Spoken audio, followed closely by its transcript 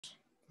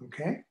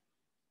okay?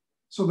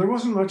 So there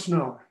wasn't much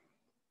known.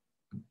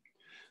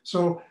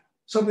 So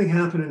something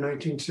happened in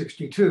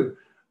 1962.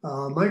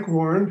 Mike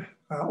Warren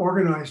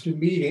organized a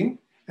meeting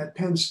at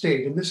Penn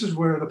State, and this is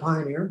where the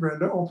pioneer,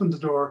 Brenda, opened the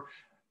door,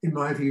 in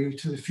my view,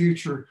 to the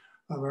future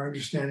of our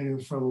understanding of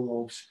the frontal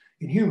lobes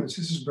in humans.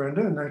 This is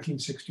Brenda in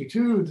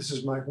 1962. This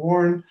is Mike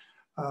Warren,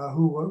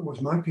 who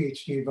was my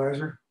PhD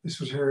advisor. This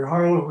was Harry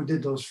Harlow, who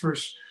did those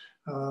first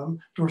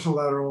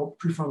dorsolateral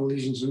prefrontal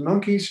lesions in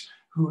monkeys,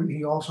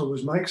 he also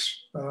was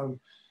Mike's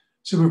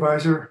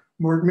supervisor,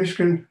 Mort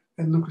Mishkin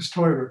and Lucas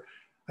Teuber.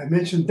 I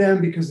mentioned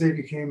them because they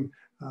became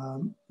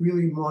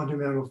really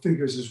monumental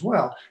figures as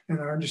well in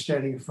our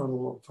understanding of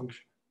frontal lobe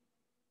function.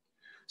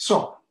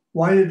 So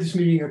why did this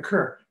meeting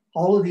occur?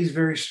 All of these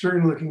very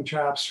stern-looking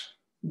chaps,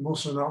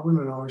 mostly not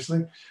women,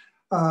 obviously,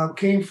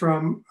 came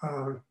from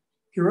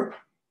Europe.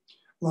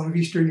 A lot of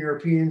Eastern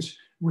Europeans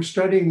were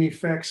studying the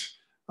effects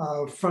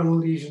of frontal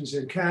lesions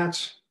in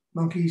cats,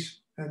 monkeys,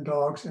 and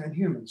dogs, and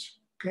humans.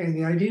 Okay, and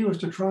the idea was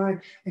to try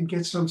and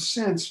get some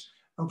sense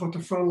of what the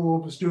frontal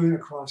lobe was doing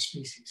across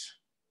species.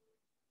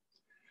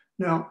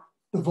 Now,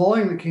 the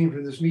volume that came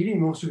from this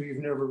meeting, most of you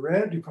have never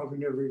read, you've probably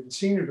never even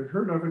seen it or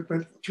heard of it,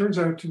 but it turns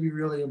out to be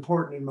really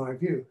important in my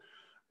view.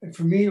 And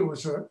for me, it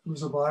was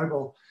a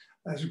Bible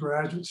as a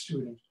graduate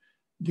student.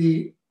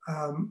 The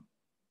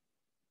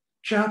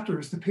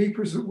chapters, the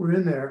papers that were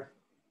in there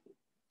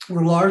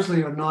were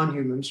largely on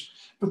non-humans,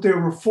 but there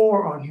were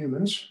 4 on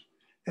humans.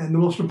 And the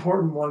most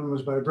important one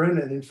was by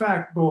Brenda. And in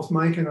fact, both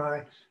Mike and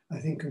I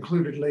think,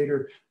 concluded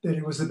later that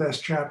it was the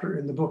best chapter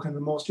in the book and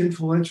the most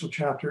influential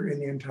chapter in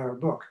the entire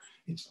book.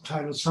 It's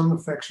entitled Some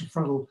Effects of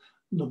Frontal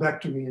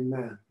Lobectomy in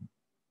Man.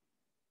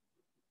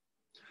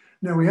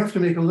 Now we have to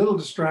make a little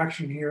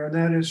distraction here, and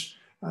that is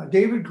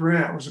David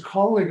Grant was a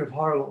colleague of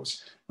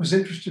Harlow's, was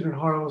interested in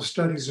Harlow's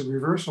studies of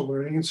reversal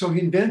learning, and so he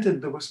invented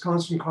the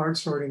Wisconsin card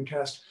sorting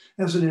test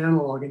as an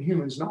analog in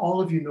humans. Now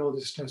all of you know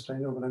this test, I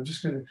know, but I'm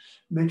just going to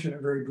mention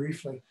it very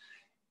briefly.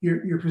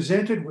 You're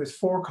presented with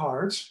 4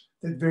 cards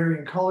that vary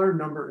in color,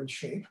 number, and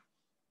shape,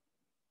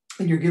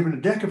 and you're given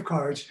a deck of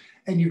cards,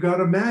 and you've got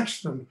to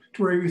match them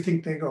to where you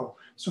think they go.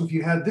 So if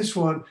you had this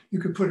one, you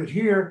could put it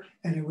here,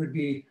 and it would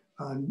be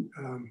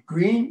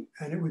green,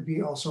 and it would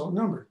be also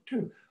numbered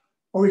too.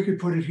 Or you could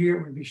put it here,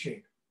 it would be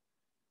shape.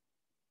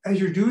 As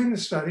you're doing the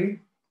study,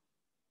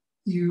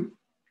 you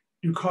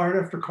do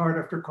card after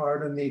card after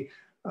card, and the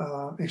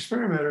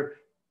experimenter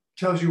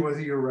tells you whether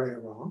you're right or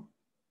wrong.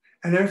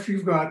 And after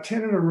you've got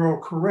 10 in a row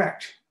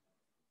correct,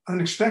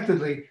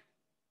 unexpectedly,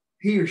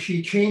 he or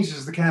she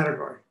changes the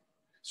category.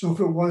 So if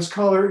it was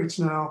color, it's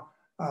now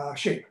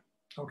shape,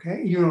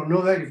 okay? You don't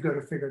know that, you've got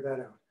to figure that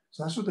out.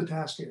 So that's what the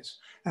task is.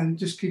 And it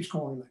just keeps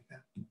going like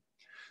that.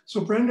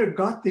 So Brenda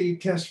got the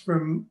test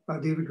from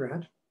David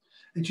Grant,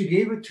 and she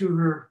gave it to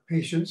her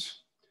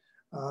patients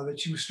that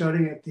she was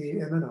studying at the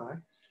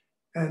MNI.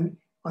 And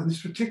on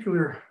this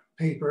particular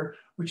paper,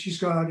 what she's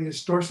got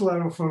is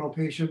dorsolateral frontal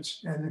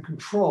patients and the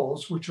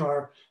controls, which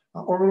are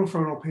orbital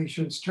frontal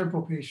patients,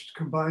 temporal patients,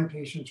 combined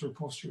patients, or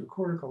posterior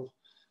cortical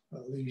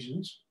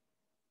lesions.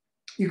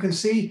 You can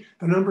see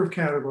the number of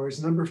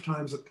categories, the number of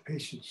times that the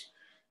patients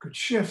could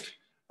shift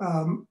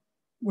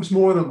was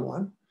more than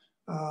one.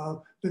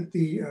 That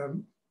the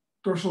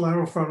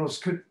dorsolateral frontals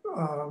could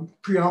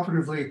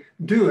preoperatively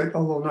do it,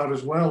 although not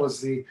as well as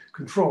the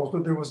controls,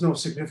 but there was no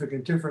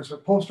significant difference.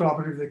 But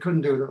postoperatively, they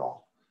couldn't do it at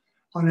all.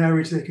 On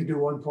average, they could do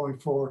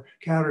 1.4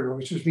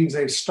 categories, which means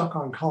they stuck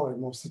on color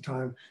most of the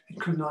time and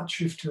could not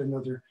shift to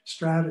another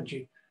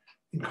strategy,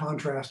 in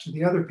contrast to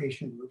the other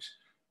patient groups.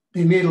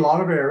 They made a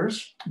lot of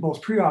errors,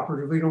 both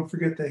preoperatively. Don't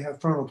forget they have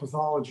frontal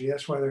pathology.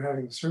 That's why they're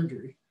having the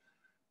surgery.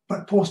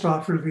 But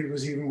postoperatively, it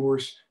was even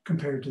worse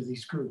compared to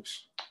these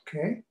groups,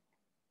 okay?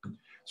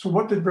 So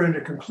what did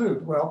Brenda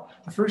conclude? Well,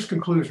 the first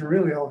conclusion,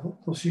 really,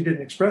 although she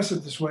didn't express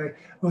it this way,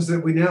 was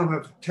that we now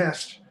have a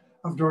test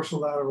of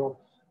dorsolateral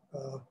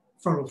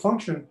frontal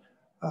function,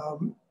 a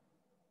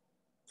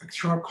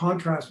sharp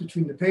contrast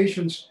between the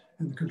patients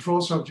and the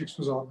control subjects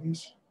was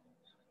obvious.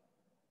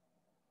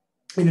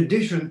 In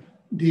addition,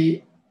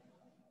 the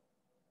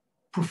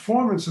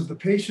performance of the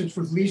patients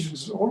with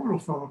lesions in orbital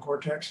frontal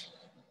cortex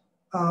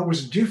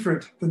was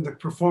different than the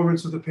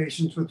performance of the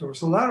patients with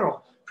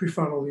dorsolateral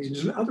prefrontal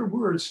lesions. In other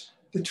words,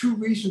 the 2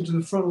 regions of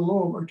the frontal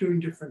lobe are doing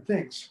different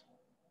things.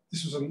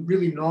 This was a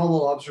really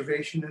novel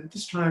observation. And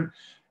this time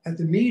at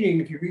the meeting,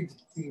 if you read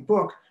the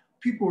book,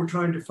 people were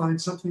trying to find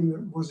something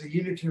that was a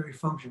unitary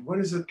function. What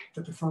is it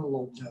that the frontal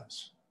lobe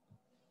does?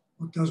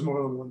 What does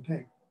more than one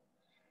thing?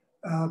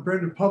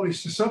 Brenda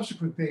published a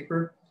subsequent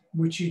paper in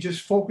which she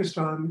just focused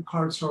on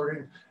card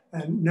sorting,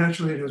 and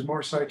naturally it has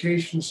more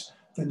citations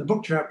than the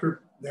book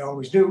chapter, they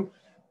always do.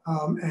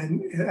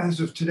 And as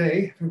of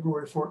today,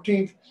 February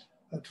 14th,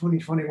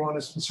 2021,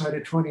 it's been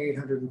cited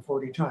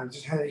 2,840 times.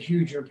 It had a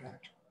huge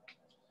impact.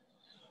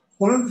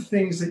 One of the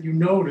things that you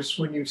notice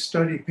when you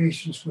study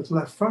patients with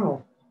left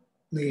frontal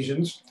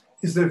lesions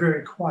is they're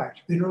very quiet.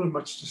 They don't have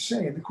much to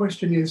say. And the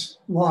question is,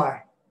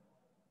 why?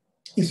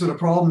 Is it a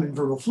problem in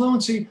verbal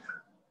fluency?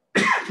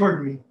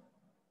 Pardon me.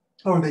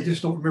 Or they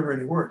just don't remember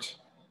any words.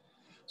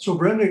 So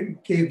Brenda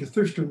gave the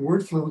Thurston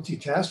word fluency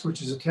test,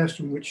 which is a test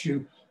in which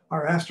you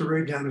are asked to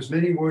write down as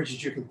many words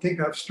as you can think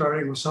of,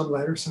 starting with some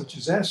letter such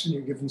as S, and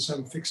you're given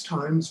some fixed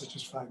time, such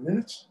as 5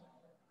 minutes.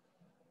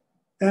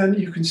 And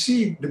you can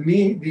see the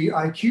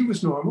IQ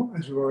was normal,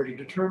 as we've already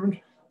determined,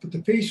 but the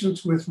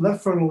patients with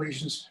left frontal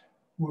lesions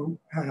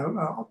had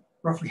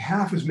roughly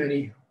half as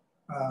many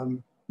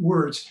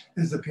words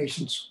as the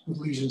patients with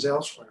lesions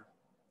elsewhere.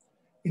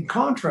 In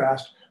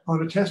contrast,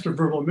 on a test of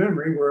verbal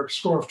memory, where a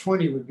score of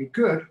 20 would be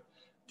good,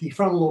 the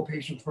frontal lobe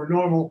patients were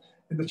normal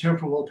and the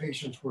temporal lobe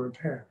patients were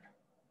impaired.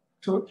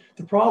 So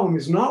the problem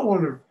is not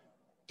one of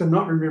them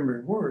not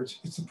remembering words,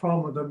 it's the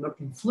problem of them not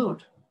being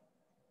fluent.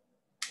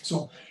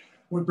 So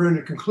what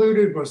Brenda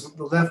concluded was that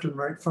the left and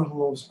right frontal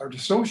lobes are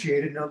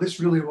dissociated. Now this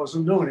really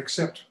wasn't known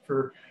except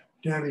for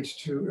damage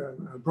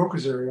to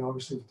Broca's area,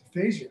 obviously with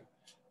aphasia.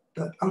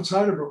 But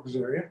outside of Broca's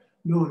area,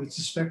 no one had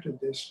suspected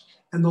this.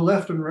 And the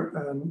left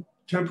and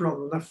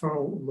temporal and left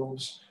frontal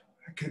lobes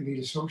can be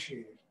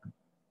dissociated.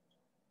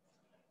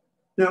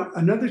 Now,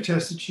 another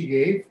test that she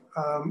gave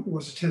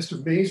was a test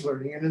of maze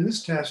learning. And in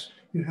this test,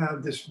 you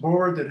have this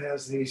board that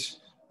has these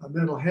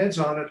metal heads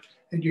on it,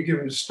 and you're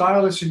given a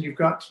stylus, and you've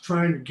got to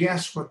try and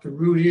guess what the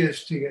route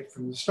is to get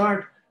from the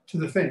start to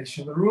the finish.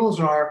 And the rules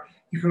are,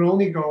 you can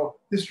only go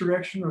this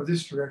direction or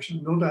this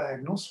direction, no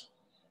diagonals.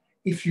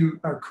 If you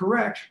are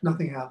correct,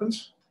 nothing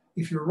happens.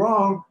 If you're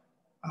wrong,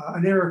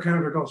 an error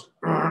counter goes,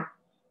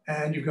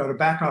 and you've got to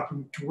back up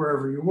to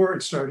wherever you were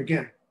and start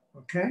again,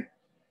 okay?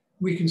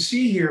 We can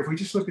see here, if we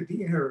just look at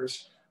the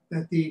errors,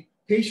 that the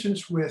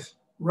patients with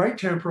right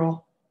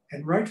temporal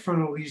and right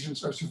frontal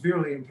lesions are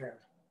severely impaired.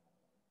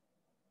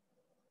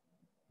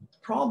 The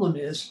problem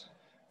is,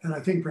 and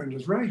I think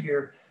Brenda's right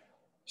here,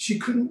 she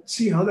couldn't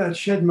see how that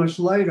shed much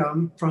light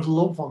on frontal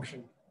lobe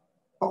function.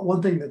 But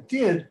one thing that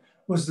did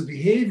was the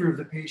behavior of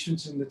the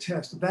patients in the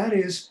test. That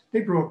is,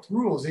 they broke the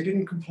rules. They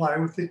didn't comply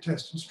with the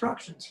test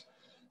instructions.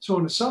 So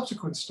in a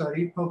subsequent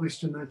study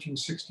published in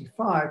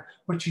 1965,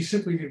 what she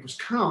simply did was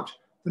count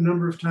the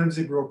number of times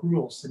they broke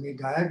rules. They made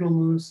diagonal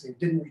moves, they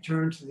didn't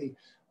return to the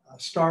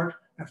start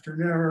after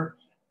an error,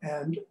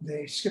 and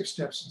they skipped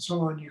steps and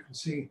so on. You can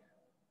see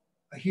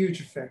a huge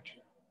effect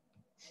here.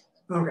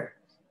 Okay,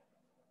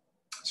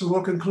 so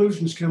what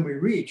conclusions can we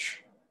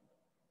reach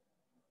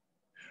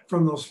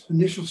from those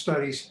initial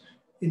studies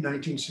in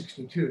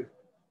 1962?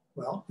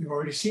 Well, we've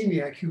already seen the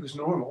IQ is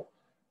normal,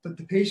 but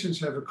the patients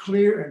have a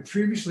clear and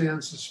previously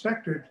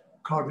unsuspected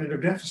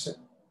cognitive deficit.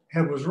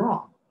 Head was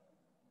wrong.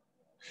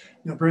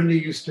 Now, Brenda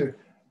used to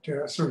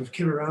sort of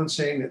kid around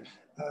saying that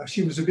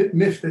she was a bit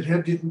miffed that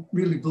Heb didn't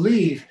really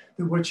believe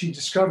that what she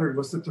discovered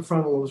was that the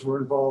frontal lobes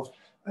were involved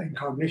in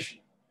cognition.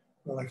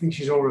 Well, I think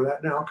she's over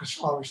that now because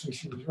obviously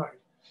she was right.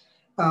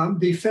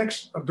 The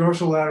effects of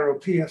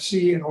dorsolateral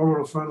PFC and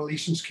orbital frontal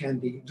lesions can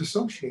be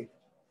dissociated.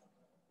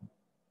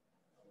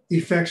 The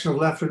effects of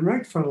left and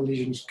right frontal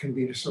lesions can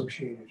be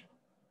dissociated.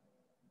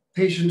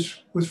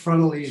 Patients with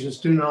frontal lesions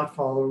do not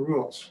follow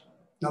rules.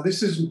 Now,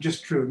 this isn't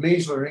just true of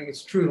maze learning,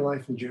 it's true in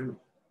life in general.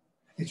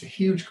 It's a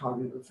huge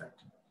cognitive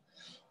effect.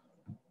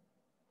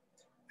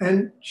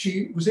 And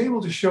she was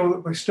able to show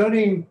that by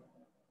studying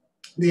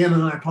the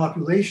MNI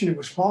population, it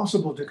was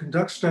possible to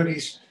conduct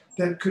studies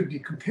that could be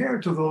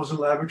compared to those in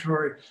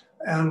laboratory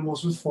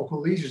animals with focal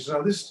lesions.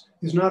 Now, this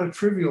is not a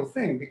trivial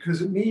thing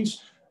because it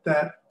means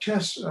that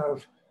tests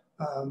of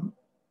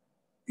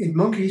in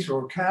monkeys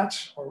or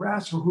cats or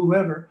rats or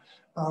whoever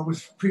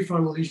with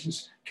prefrontal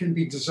lesions can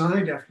be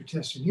designed after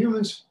tests in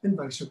humans and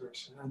vice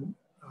versa. And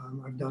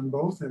I've done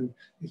both, and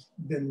it's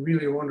been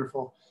really a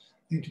wonderful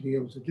thing to be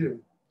able to do.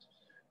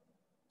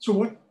 So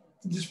what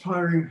did this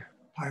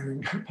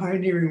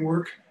pioneering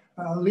work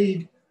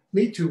lead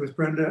to with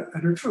Brenda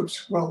and her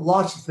troops? Well,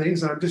 lots of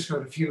things. I've just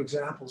got a few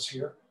examples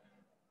here.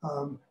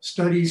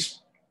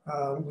 Studies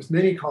with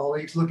many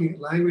colleagues looking at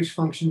language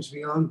functions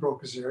beyond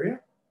Broca's area.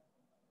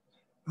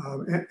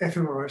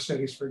 fMRI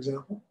studies, for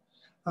example.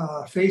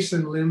 Face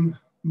and limb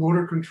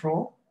motor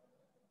control,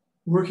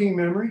 working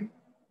memory,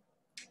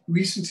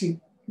 recency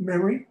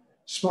memory,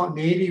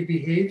 spontaneity of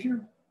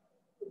behavior,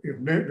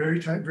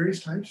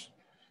 various types,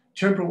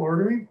 temporal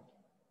ordering,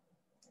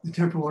 the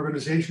temporal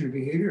organization of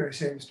behavior, I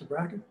say Mr.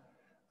 Brackett,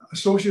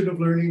 associative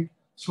learning,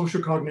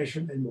 social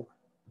cognition, and more.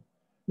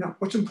 Now,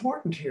 what's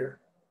important here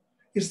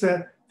is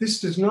that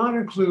this does not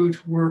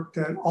include work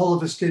that all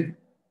of us did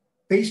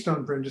based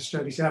on Brenda's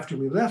studies after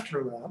we left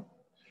her lab,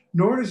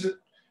 nor does it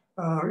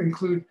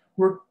include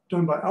work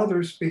done by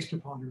others based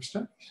upon her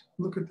studies.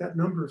 Look at that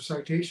number of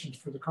citations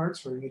for the card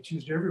sorting. It's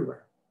used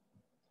everywhere.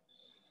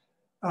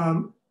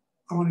 I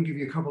want to give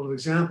you a couple of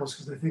examples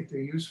because I think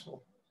they're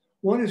useful.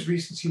 One is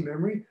recency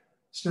memory,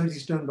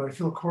 studies done by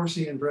Phil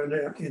Corsi and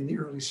Brenda in the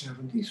early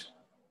 70s.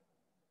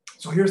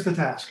 So here's the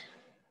task.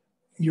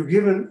 You're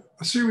given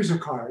a series of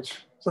cards,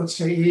 let's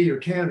say 8 or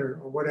 10 or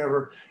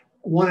whatever,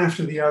 one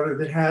after the other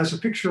that has a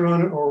picture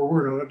on it or a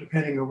word on it,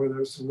 depending on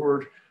whether it's the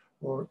word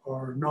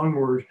or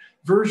non-word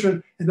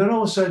version. And then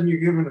all of a sudden you're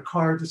given a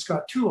card that's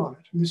got 2 on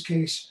it. In this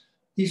case,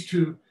 these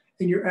 2,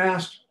 and you're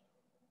asked,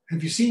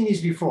 have you seen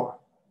these before?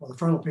 Well, the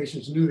frontal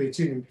patients knew they'd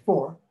seen them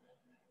before.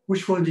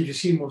 which one did you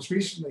see most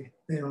recently?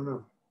 They don't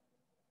know.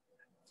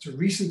 It's a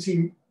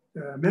recency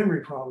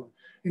memory problem.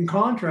 In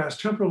contrast,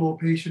 temporal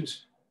lobe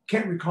patients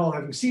can't recall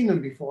having seen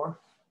them before,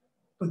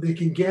 but they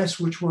can guess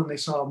which one they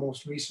saw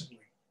most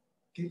recently.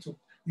 Okay, so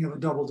you have a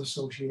double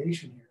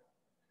dissociation here.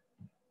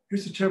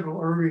 Here's the temporal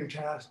ordering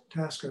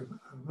task of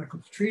Michael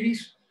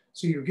Petridis.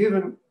 So you're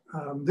given,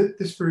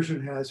 this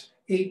version has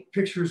 8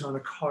 pictures on a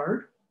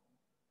card,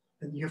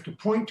 and you have to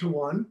point to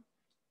one.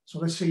 So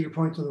let's say you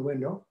point to the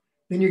window.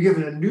 Then you're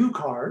given a new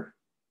card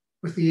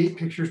with the 8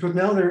 pictures, but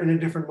now they're in a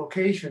different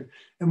location.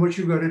 And what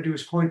you've got to do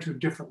is point to a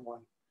different one.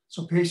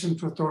 So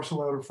patients with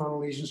dorsal outer frontal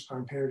lesions are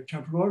impaired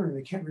temporal ordering.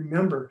 They can't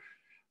remember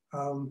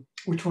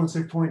which ones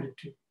they pointed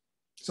to.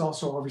 It's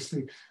also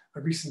obviously a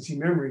recency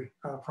memory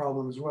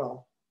problem as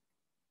well.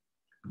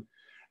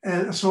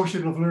 And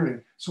associative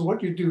learning. So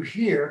what you do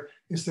here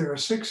is there are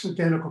 6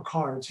 identical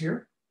cards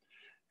here,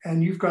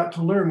 and you've got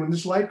to learn when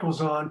this light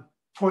goes on,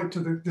 point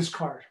to this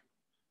card.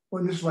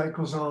 When this light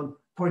goes on,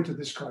 point to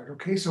this card.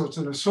 Okay, so it's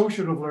an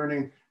associative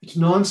learning. It's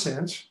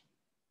nonsense.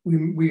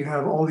 We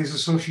have all these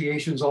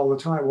associations all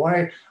the time.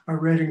 Why are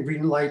red and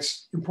green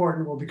lights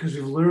important? Well, because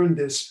we've learned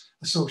this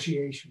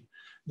association.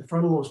 The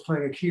frontal lobe is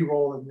playing a key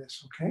role in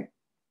this, okay?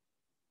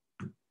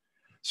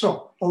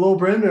 So, although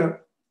Brenda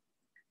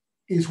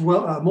is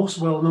most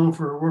well known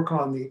for her work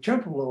on the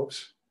temporal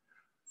lobes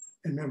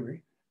and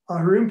memory,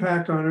 her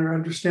impact on her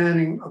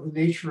understanding of the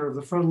nature of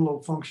the frontal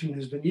lobe function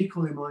has been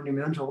equally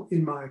monumental,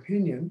 in my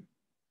opinion.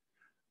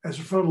 As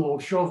a frontal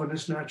lobe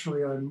chauvinist,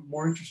 naturally, I'm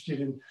more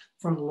interested in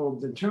frontal lobe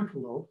than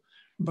temporal lobe,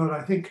 but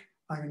I think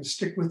I can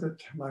stick with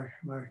it, my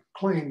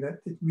claim that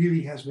it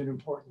really has been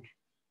important.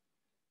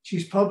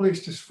 She's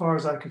published, as far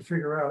as I could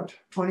figure out,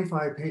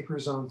 25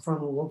 papers on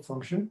frontal lobe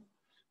function.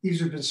 These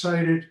have been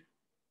cited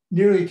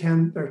nearly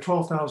 10 or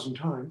 12,000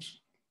 times,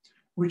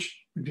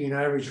 which would be an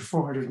average of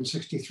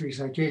 463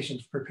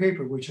 citations per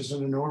paper, which is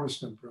an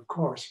enormous number, of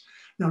course.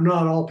 Now,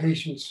 not all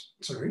papers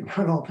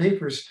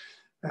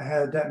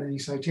had that many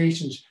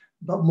citations,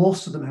 but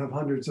most of them have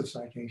hundreds of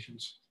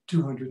citations,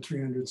 200,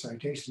 300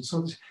 citations.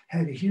 So it's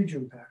had a huge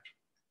impact.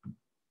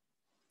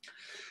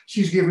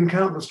 She's given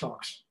countless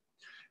talks.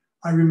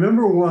 I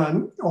remember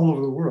one all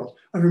over the world.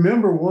 I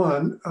remember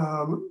one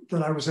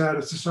that I was at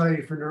a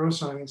Society for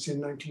Neuroscience in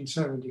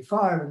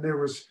 1975, and there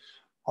was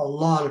a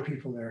lot of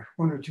people there,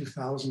 1,000 or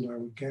 2,000, I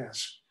would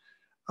guess.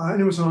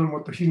 And it was on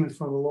what the human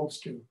frontal lobes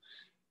do.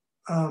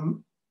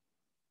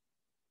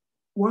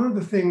 One of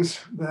the things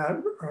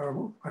that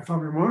I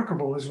found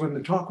remarkable is when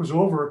the talk was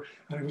over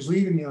and I was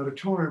leaving the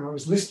auditorium, I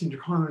was listening to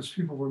comments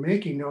people were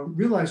making. Now, I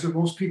realized that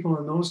most people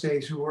in those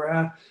days who were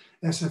at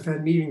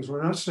SFN meetings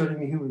were not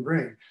studying the human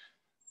brain.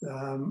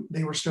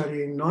 They were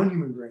studying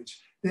non-human brains.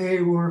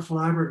 They were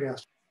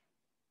flabbergasted.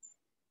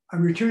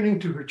 I'm returning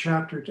to her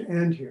chapter to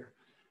end here.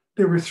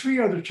 There were 3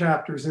 other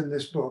chapters in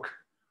this book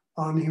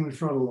on the human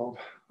frontal lobe,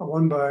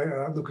 one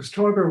by Lucas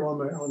Teuber, one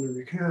by Andre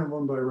Buchanan,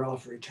 one by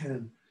Ralph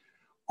Reitan,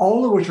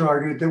 all of which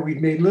argued that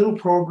we'd made little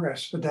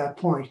progress at that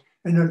point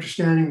in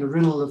understanding the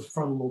riddle of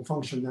frontal lobe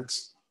function.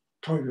 That's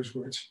Teuber's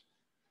words.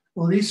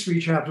 Well, these 3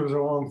 chapters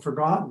are long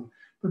forgotten,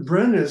 but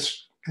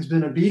Brenda's has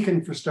been a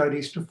beacon for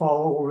studies to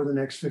follow over the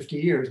next 50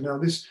 years. Now,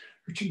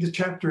 the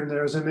chapter in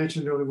there, as I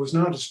mentioned earlier, was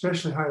not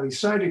especially highly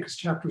cited because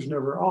chapters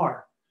never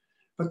are.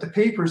 But the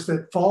papers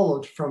that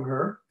followed from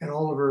her and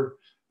all of her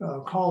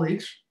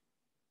colleagues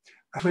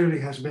clearly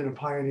has been a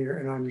pioneer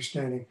in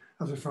understanding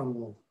of the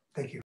frontal lobe. Thank you.